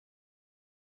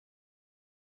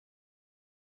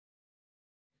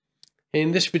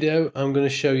In this video, I'm going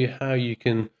to show you how you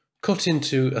can cut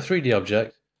into a 3D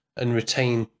object and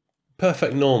retain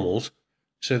perfect normals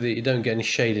so that you don't get any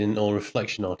shading or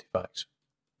reflection artifacts.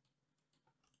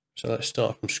 So let's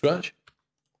start from scratch.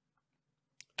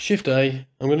 Shift A,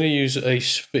 I'm going to use a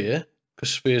sphere because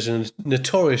spheres are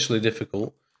notoriously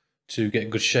difficult to get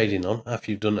good shading on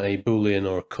after you've done a boolean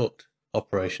or a cut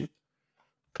operation.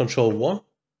 Control 1,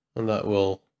 and that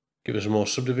will give us more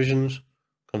subdivisions.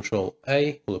 Control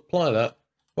A will apply that,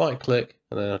 right click,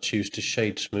 and then I'll choose to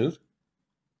shade smooth.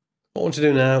 What I want to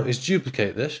do now is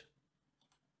duplicate this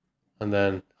and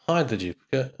then hide the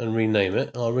duplicate and rename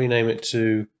it. I'll rename it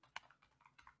to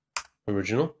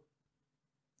original.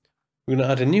 We're going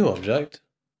to add a new object.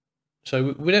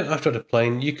 So we don't have to add a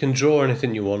plane. You can draw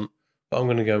anything you want, but I'm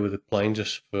going to go with a plane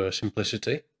just for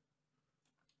simplicity.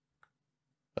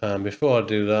 And before I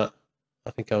do that,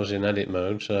 I think I was in edit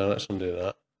mode, so let's undo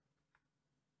that.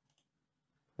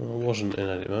 I wasn't in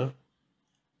edit mode.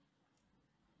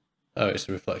 Oh, it's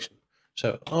the reflection.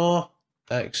 So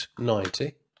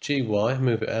RX90, GY,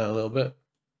 move it out a little bit.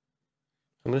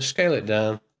 I'm going to scale it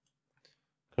down,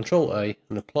 Control A,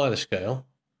 and apply the scale.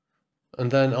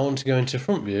 And then I want to go into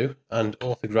front view and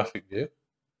orthographic view.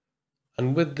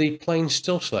 And with the plane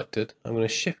still selected, I'm going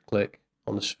to shift click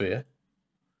on the sphere,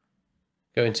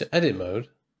 go into edit mode,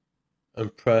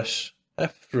 and press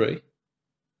F3,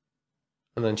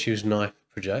 and then choose knife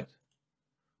project.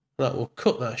 That will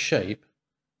cut that shape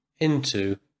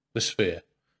into the sphere.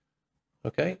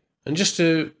 Okay, and just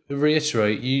to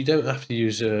reiterate, you don't have to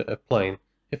use a plane.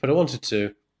 If I wanted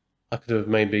to, I could have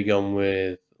maybe gone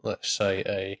with, let's say,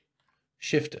 a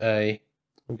Shift A,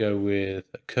 and go with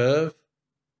a curve,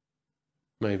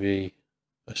 maybe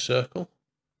a circle,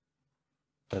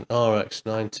 and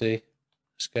RX90,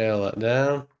 scale that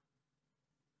down.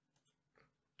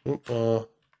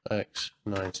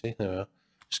 RX90, there we are.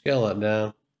 Scale that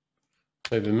down,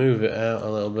 maybe move it out a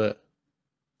little bit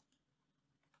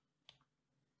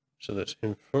so that's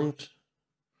in front.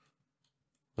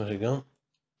 Where's it gone?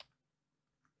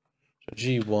 So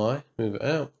GY, move it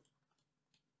out.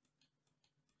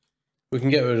 We can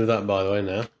get rid of that, by the way,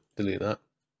 now. Delete that.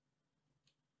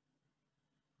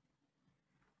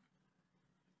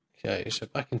 Okay, so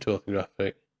back into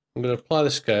orthographic. I'm going to apply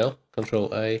the scale, Control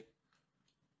A,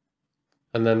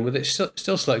 and then with it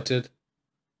still selected,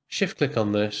 shift click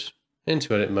on this,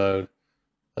 into edit mode,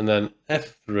 and then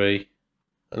F3,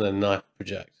 and then knife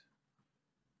project.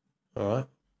 Alright,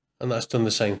 and that's done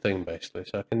the same thing basically.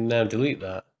 So I can now delete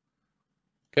that,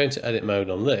 go into edit mode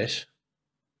on this,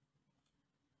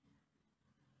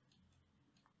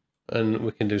 and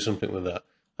we can do something with that.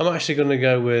 I'm actually going to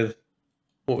go with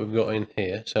what we've got in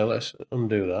here, so let's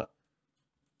undo that.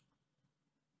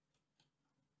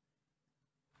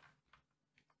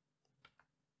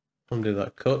 Undo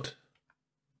that cut.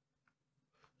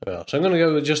 There we are. So I'm going to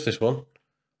go with just this one.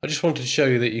 I just wanted to show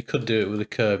you that you could do it with a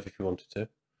curve if you wanted to.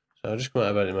 So I'll just come out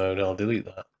of edit mode, I'll delete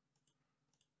that.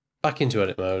 Back into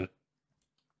edit mode.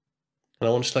 And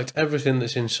I want to select everything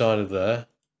that's inside of there.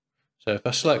 So if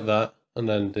I select that and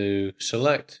then do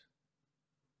select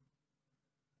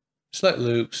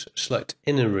loops, select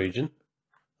inner region.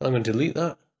 I'm going to delete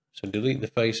that. So delete the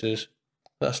faces.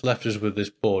 That's left us with this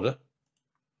border.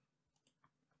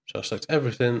 So I'll select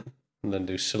everything and then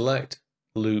do select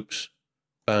loops,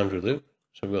 boundary loop.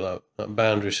 So we've got that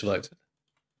boundary selected.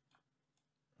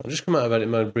 I'll just come out of edit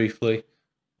mode briefly.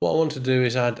 What I want to do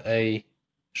is add a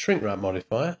shrink wrap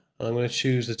modifier. And I'm going to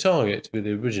choose the target to be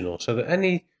the original so that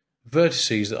any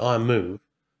vertices that I move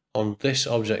on this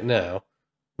object now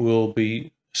will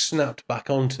be snapped back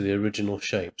onto the original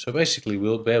shape. So basically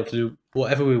we'll be able to do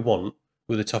whatever we want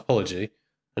with the topology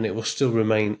and it will still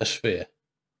remain a sphere.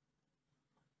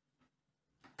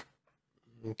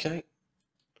 Okay,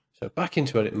 so back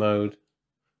into edit mode,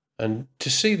 and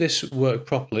to see this work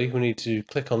properly we need to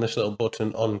click on this little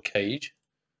button on cage,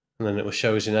 and then it will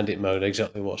show us in edit mode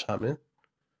exactly what's happening.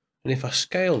 And if I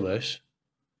scale this,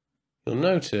 you'll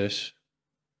notice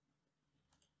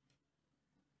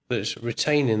that it's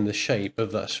retaining the shape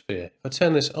of that sphere. If I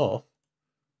turn this off,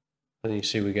 then you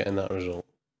see we're getting that result.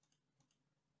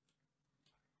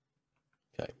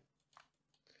 Okay,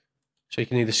 so you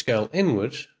can either scale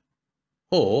inwards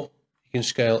or you can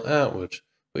scale outwards.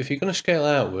 But if you're going to scale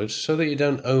outwards so that you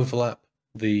don't overlap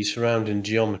the surrounding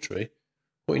geometry,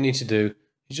 what you need to do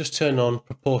is just turn on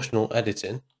proportional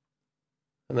editing,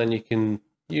 and then you can,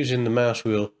 using the mouse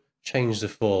wheel, change the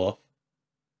fall off,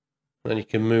 and then you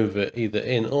can move it either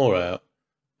in or out,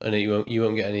 and you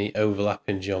won't get any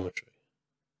overlapping geometry.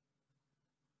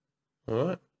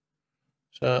 Alright,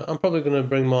 so I'm probably going to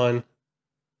bring mine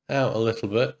out a little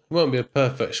bit. It won't be a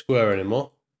perfect square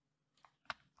anymore,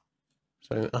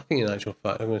 So I think in actual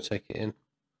fact I'm going to take it in.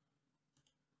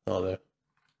 Oh, there.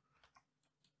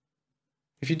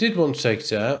 If you did want to take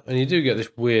it out, and you do get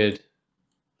this weird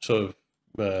sort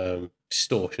of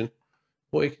distortion,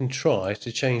 what you can try is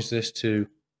to change this to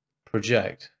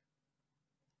project,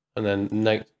 and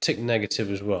then tick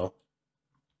negative as well.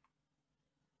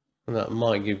 And that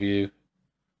might give you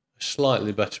a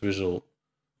slightly better result.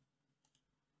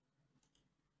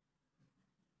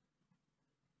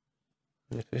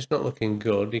 And if it's not looking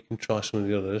good, you can try some of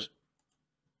the others.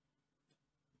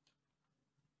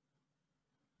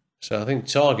 So I think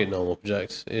target normal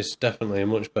project is definitely a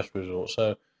much better result.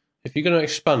 So if you're going to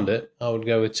expand it, I would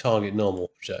go with target normal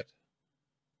project.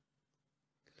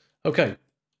 Okay,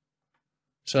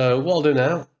 so what I'll do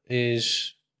now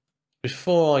is,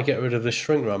 before I get rid of the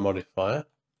shrink wrap modifier,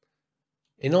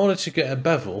 in order to get a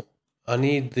bevel, I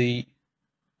need the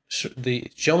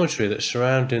geometry that's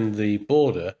surrounding the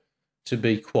border to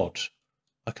be quads.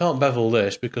 I can't bevel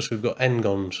this because we've got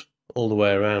n-gons all the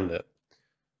way around it.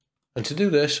 And to do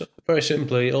this, very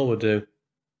simply, all we'll do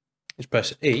is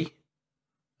press E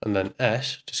and then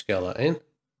S to scale that in.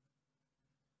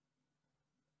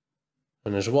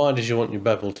 And as wide as you want your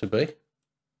bevel to be.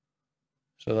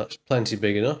 So that's plenty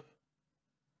big enough.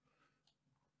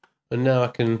 And now I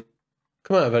can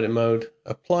come out of edit mode,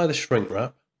 apply the shrink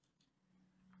wrap,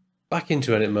 back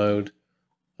into edit mode,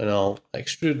 and I'll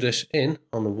extrude this in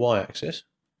on the y-axis.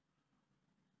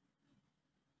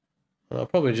 And I'll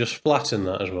probably just flatten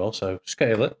that as well, so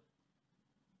scale it.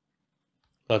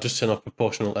 I'll just turn off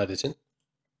proportional editing.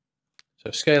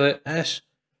 So scale it, S,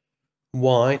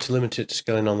 Y to limit it to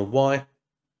scaling on the Y,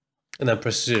 and then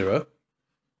press 0,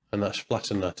 and that's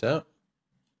flatten that out.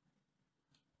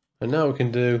 And now what we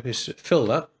can do is fill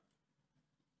that,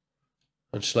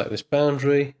 and select this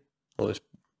boundary, or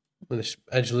this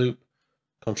edge loop,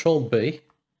 Control B,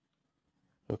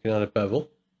 we can add a bevel.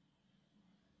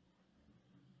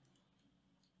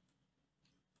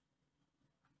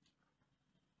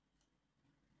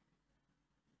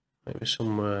 Maybe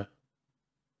somewhere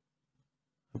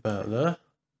about there.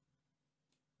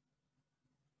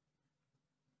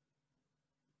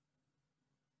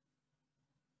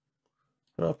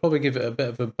 And I'll probably give it a bit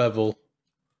of a bevel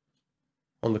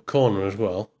on the corner as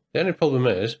well. The only problem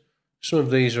is some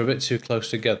of these are a bit too close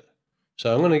together.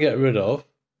 So I'm going to get rid of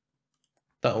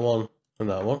that one and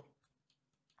that one.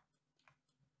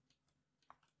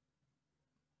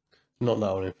 Not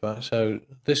that one, in fact. So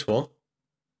this one.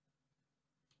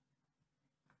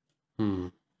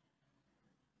 So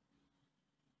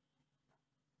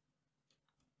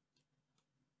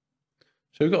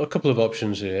we've got a couple of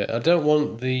options here. I don't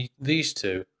want these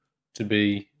two to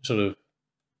be sort of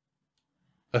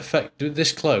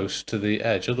this close to the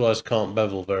edge, otherwise I can't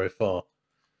bevel very far.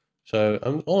 So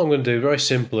all I'm going to do very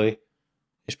simply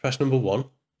is press number 1,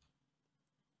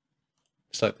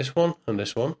 select this one,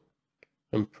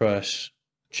 and press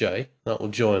J. That will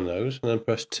join those, and then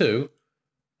press 2,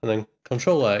 and then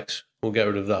Control X will get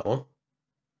rid of that one.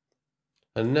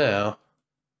 And now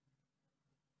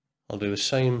I'll do the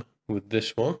same with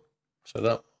this one. So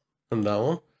that and that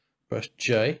one. Press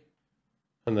J,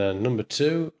 and then number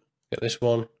 2. Get this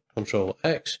one. Control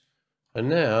X, and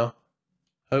now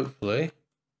hopefully,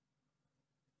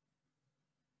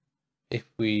 if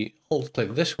we alt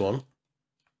click this one,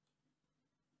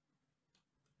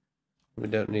 we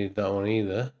don't need that one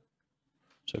either.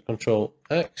 So Control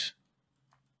X,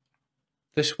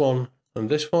 this one and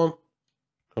this one,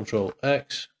 Control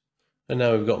X, and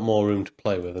now we've got more room to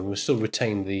play with, and we'll still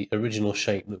retain the original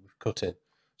shape that we've cut in.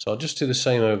 So I'll just do the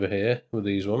same over here with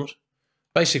these ones.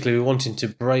 Basically, we're wanting to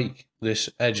break this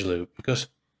edge loop, because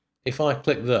if I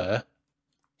click there,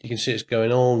 you can see it's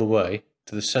going all the way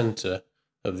to the center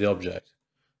of the object.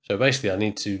 So basically I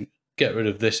need to get rid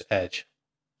of this edge.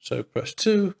 So press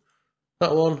 2,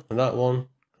 that one, and that one,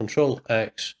 Control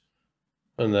X,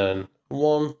 and then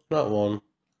 1, that one,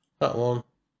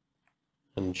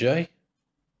 and J.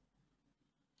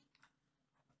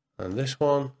 And this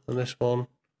one,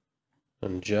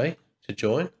 and J to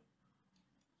join.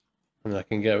 And I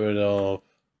can get rid of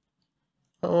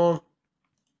that one.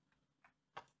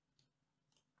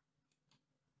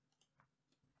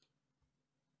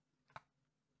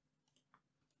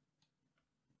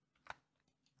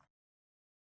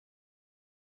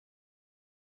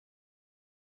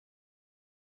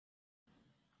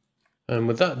 And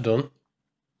with that done,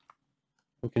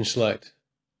 we can select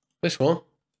this one,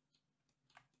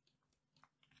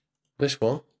 this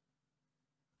one,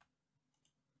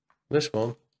 this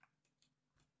one,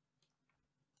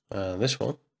 and this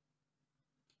one.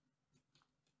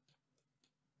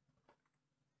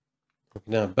 We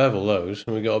can now bevel those,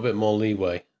 and we've got a bit more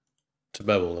leeway to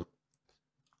bevel them.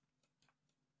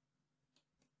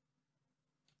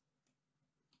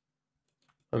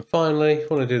 And finally, if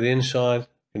you want to do the inside, you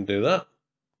can do that.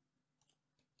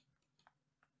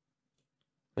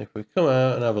 If we come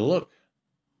out and have a look,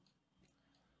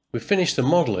 we've finished the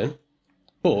modelling,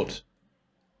 but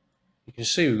you can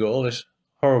see we've got all this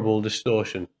horrible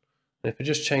distortion. And if we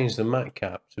just change the matte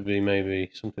cap to be maybe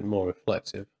something more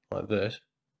reflective, like this,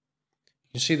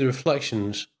 you can see the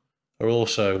reflections are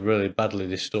also really badly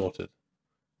distorted.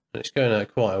 And it's going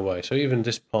out quite a way, so even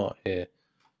this part here.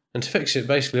 And to fix it,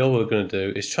 basically all we're going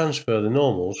to do is transfer the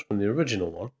normals from the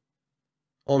original one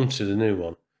onto the new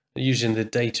one using the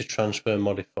data transfer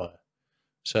modifier.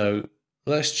 So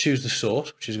let's choose the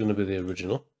source, which is going to be the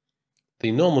original.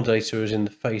 The normal data is in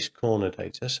the face corner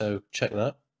data, so check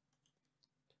that.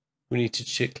 We need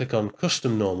to click on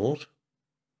custom normals,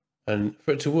 and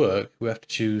for it to work we have to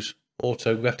choose we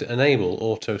have to enable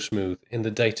auto smooth in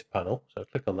the data panel. So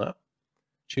click on that,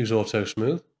 choose auto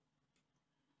smooth,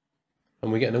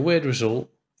 and we're getting a weird result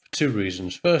for two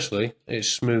reasons. Firstly, it's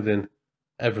smoothing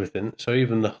everything, so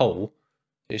even the hole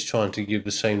is trying to give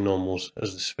the same normals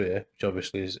as the sphere, which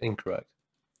obviously is incorrect.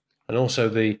 And also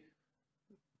the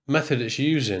method it's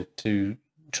using to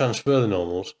transfer the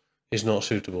normals is not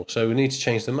suitable. So we need to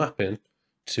change the mapping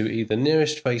to either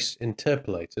nearest face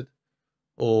interpolated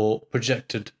or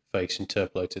projected face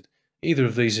interpolated. Either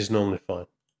of these is normally fine.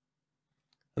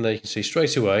 And there you can see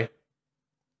straight away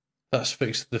that's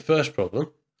fixed the first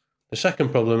problem. The second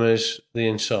problem is the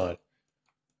inside.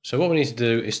 So what we need to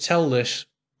do is tell this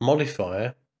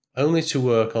modifier only to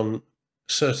work on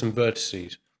certain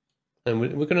vertices. And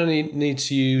we're going to need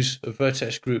to use a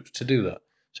vertex group to do that.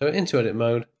 So into edit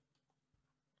mode,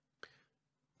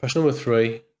 press number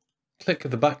 3, click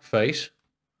the back face,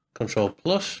 Control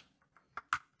plus,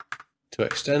 to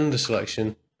extend the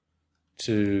selection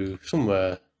to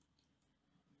somewhere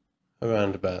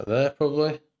around about there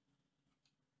probably.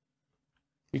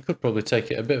 You could probably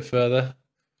take it a bit further.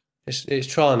 It's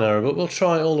trial and error, but we'll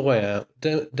try it all the way out.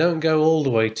 Don't go all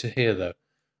the way to here though,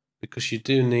 because you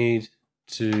do need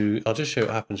to. I'll just show you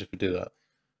what happens if we do that.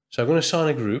 So I'm going to assign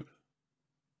a group,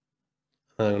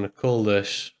 and I'm going to call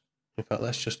this. In fact,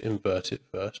 let's just invert it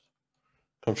first.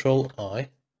 Control I,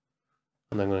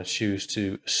 and I'm going to choose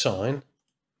to assign,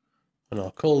 and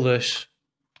I'll call this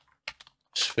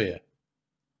sphere.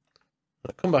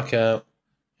 I'll come back out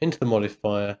into the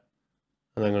modifier,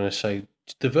 and I'm going to say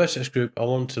the vertex group I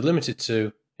want to limit it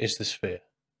to is the sphere.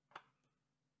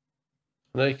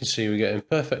 And there you can see we're getting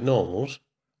perfect normals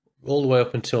all the way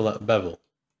up until that bevel.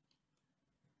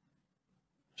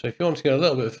 So if you want to go a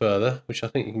little bit further, which I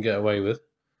think you can get away with,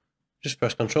 just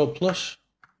press Control plus,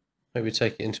 maybe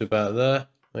take it into about there,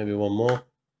 maybe one more.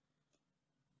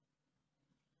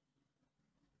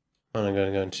 And I'm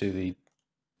going to go into the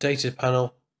data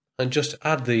panel and just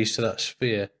add these to that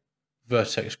sphere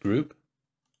vertex group.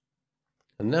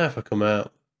 And now if I come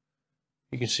out,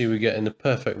 you can see we're getting the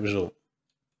perfect result.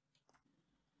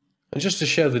 And just to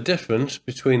show the difference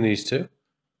between these two,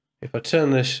 if I turn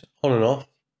this on and off,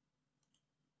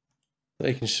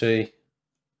 there you can see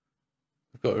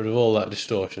we've got rid of all that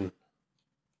distortion.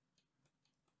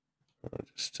 I'll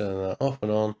just turn that off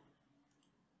and on.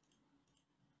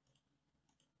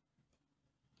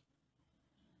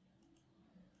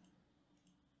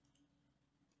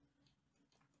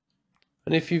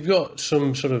 And if you've got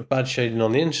some sort of bad shading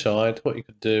on the inside, what you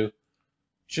could do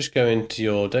is just go into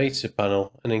your data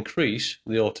panel and increase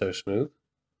the auto smooth.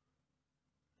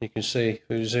 You can see, if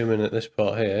we zoom in at this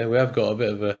part here, we have got a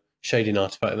bit of a shading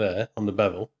artifact there on the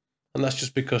bevel, and that's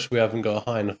just because we haven't got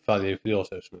a high enough value for the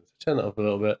auto smooth. Turn that up a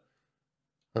little bit,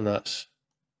 and that's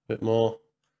a bit more.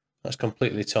 That's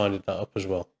completely tidied that up as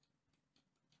well.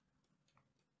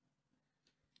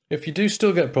 If you do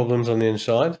still get problems on the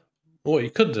inside, what you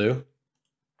could do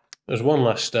as one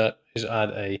last step is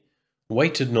add a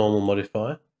weighted normal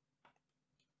modifier.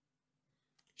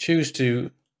 Choose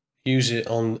to use it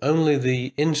on only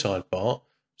the inside part,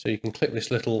 so you can click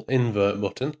this little invert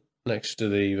button next to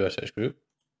the vertex group,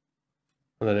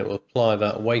 and then it will apply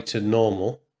that weighted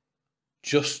normal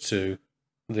just to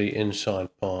the inside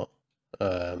part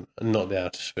and not the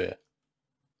outer sphere.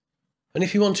 And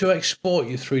if you want to export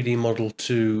your 3D model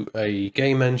to a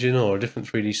game engine or a different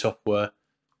 3D software,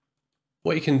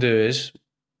 what you can do is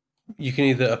you can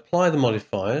either apply the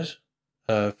modifiers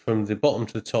from the bottom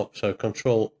to the top, so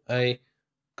Control A,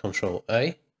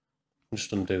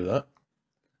 just undo that,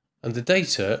 and the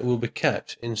data will be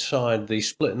kept inside the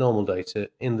split normal data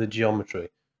in the geometry,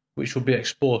 which will be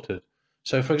exported.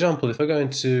 So for example, if I go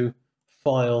into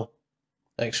File,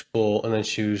 Export, and then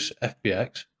choose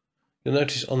FBX, you'll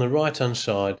notice on the right hand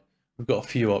side we've got a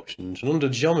few options. And under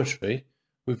geometry,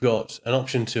 we've got an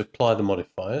option to apply the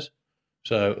modifiers.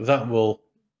 So that will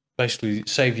basically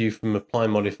save you from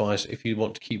applying modifiers if you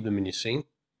want to keep them in your scene.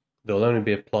 They'll only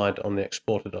be applied on the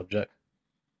exported object.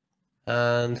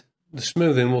 And the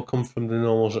smoothing will come from the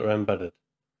normals that are embedded.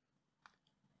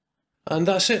 And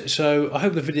that's it. So I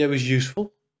hope the video was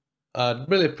useful. I'd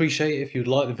really appreciate it if you'd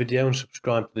like the video and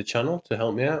subscribe to the channel to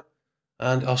help me out.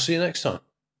 And I'll see you next time.